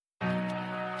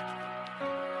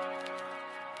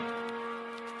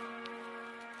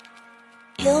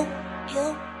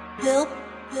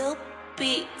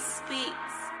Prod.by.IllWillBeatz.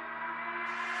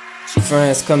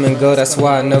 Friends come and go, that's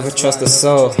why I never trust a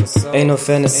soul. Ain't no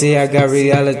fantasy, I got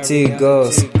reality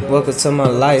goals. Welcome to my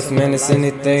life, man, it's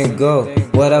anything go.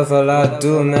 Whatever I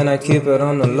do, man, I keep it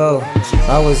on the low.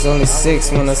 I was only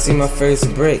 6 when I see my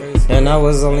first break, and I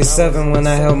was only 7 when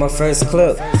I held my first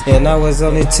clip, and I was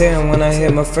only 10 when I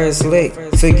hit my first lick.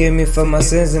 Forgive me for my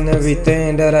sins and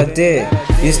everything that I did.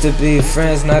 Used to be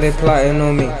friends, now they plotting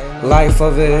on me. Life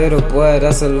over here, boy,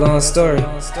 that's a long story.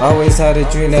 Always had a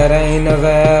dream that I ain't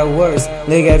never had worse.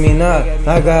 Look at me now,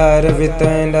 I got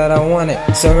everything that I wanted.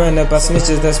 Surrounded by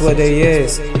snitches, that's what they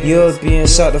is. You're being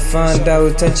shot to find out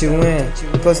who turned you in.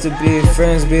 Supposed to be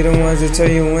friends, be the ones that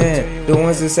turn you in. The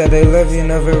ones that said they love you,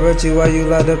 never wrote you while you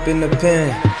locked up in the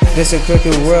pen. This a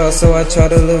crooked world, so I try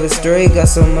to live it straight. Got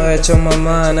so much on my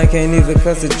mind, I can't even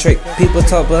concentrate. People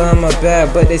talk behind my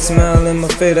back, but they smile in my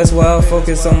face. That's why I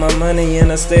focus on my money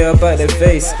and I stay up out their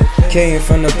face. Came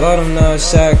from the bottom, now I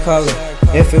shy calling.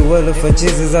 If it wasn't for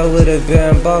Jesus, I would've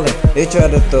been ballin'. They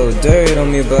tried to throw dirt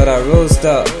on me, but I rose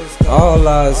up. All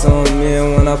eyes on me,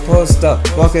 and when I post up,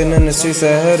 walking in the streets,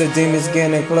 I heard the demons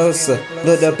getting closer.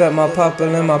 Looked up at my papa,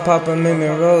 and my papa made me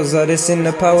rose up. They seen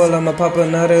the power of my papa,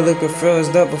 now they looking froze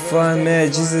up. Before I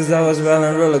met Jesus, I was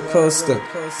riding roller coaster.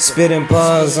 Spitting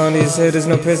bars on these haters,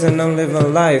 no prison, I'm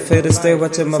living life. Haters stay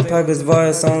watching my pockets,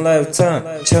 voice on lifetime.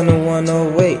 Channel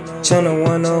 108, channel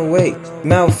 108.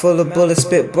 Mouth full of bullets,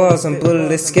 spit bars, and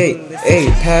bullet escape. Hey,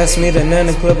 pass me the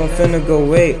 90 clip, I'm finna go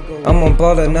wait. I'm a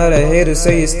baller, not a hater,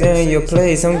 so you stay in your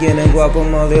place. I'm getting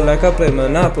guapamole like I play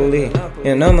Monopoly.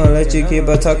 And I'ma let you keep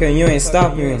on talking, you ain't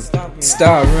stopping me.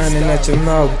 Stop running at your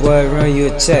mouth, boy, run you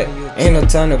a check. Ain't no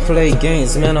time to play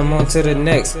games, man, I'm on to the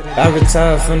next. I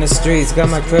retired from the streets, got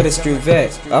my credit street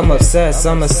vet. I'm obsessed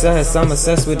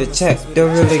with the check.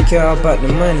 Don't really care about the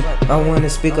money, I wanna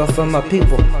speak up for my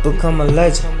people, become a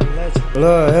legend.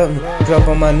 Lord help me, drop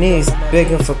on my knees,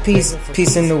 begging for peace.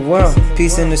 Peace in the world,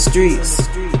 peace in the streets.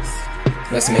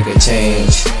 Let's make a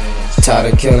change.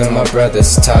 Tired of killing my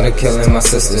brothers, tired of killing my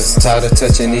sisters, tired of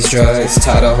touching these drugs,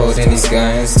 tired of holding these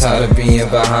guns, tired of being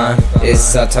behind.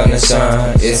 It's our time to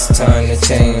shine, it's time to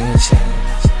change.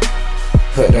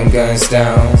 Put them guns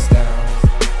down,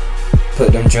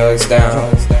 put them drugs down.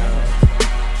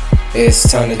 It's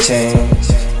time to change,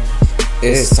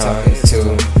 it's time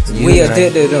to unite. We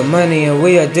addicted to money and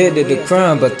we addicted to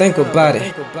crime, but think about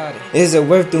it. Is it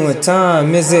worth doing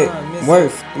time? Is it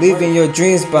worth leaving your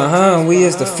dreams behind? We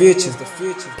is the future.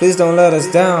 Please don't let us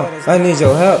down. I need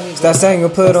your help. Stop saying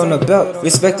and put on the belt.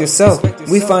 Respect yourself.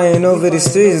 We fighting over the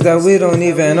streets that we don't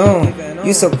even own.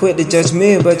 You so quick to judge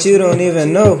me, but you don't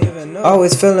even know.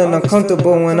 Always feeling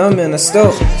uncomfortable when I'm in the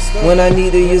store. When I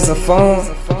need to use a phone,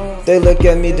 they look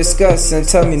at me disgust and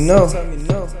tell me no.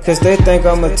 Cause they think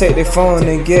I'ma take their phone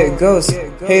and get ghosts.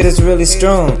 Haters really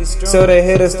strong, so they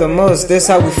hate us the most. This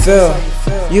how we feel.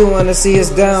 You wanna see us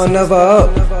down, never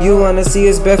up. You wanna see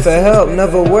us beg for help,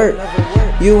 never work.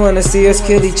 You wanna see us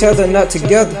kill each other, not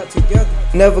together.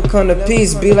 Never come to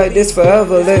peace, be like this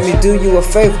forever. Let me do you a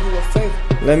favor.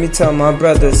 Let me tell my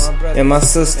brothers and my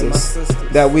sisters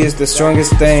that we is the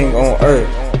strongest thing on earth.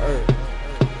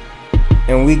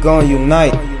 And we gon'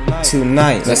 unite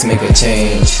tonight. Let's make a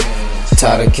change.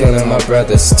 Tired of killing my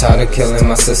brothers, tired of killing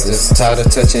my sisters, tired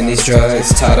of touching these drugs,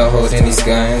 tired of holding these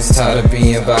guns, tired of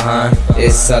being behind.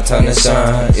 It's our time to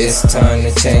shine, it's time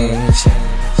to change.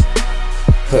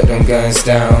 Put them guns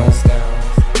down,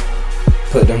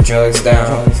 put them drugs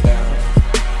down.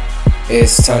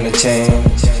 It's time to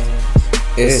change,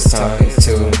 it's time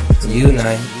to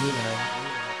unite.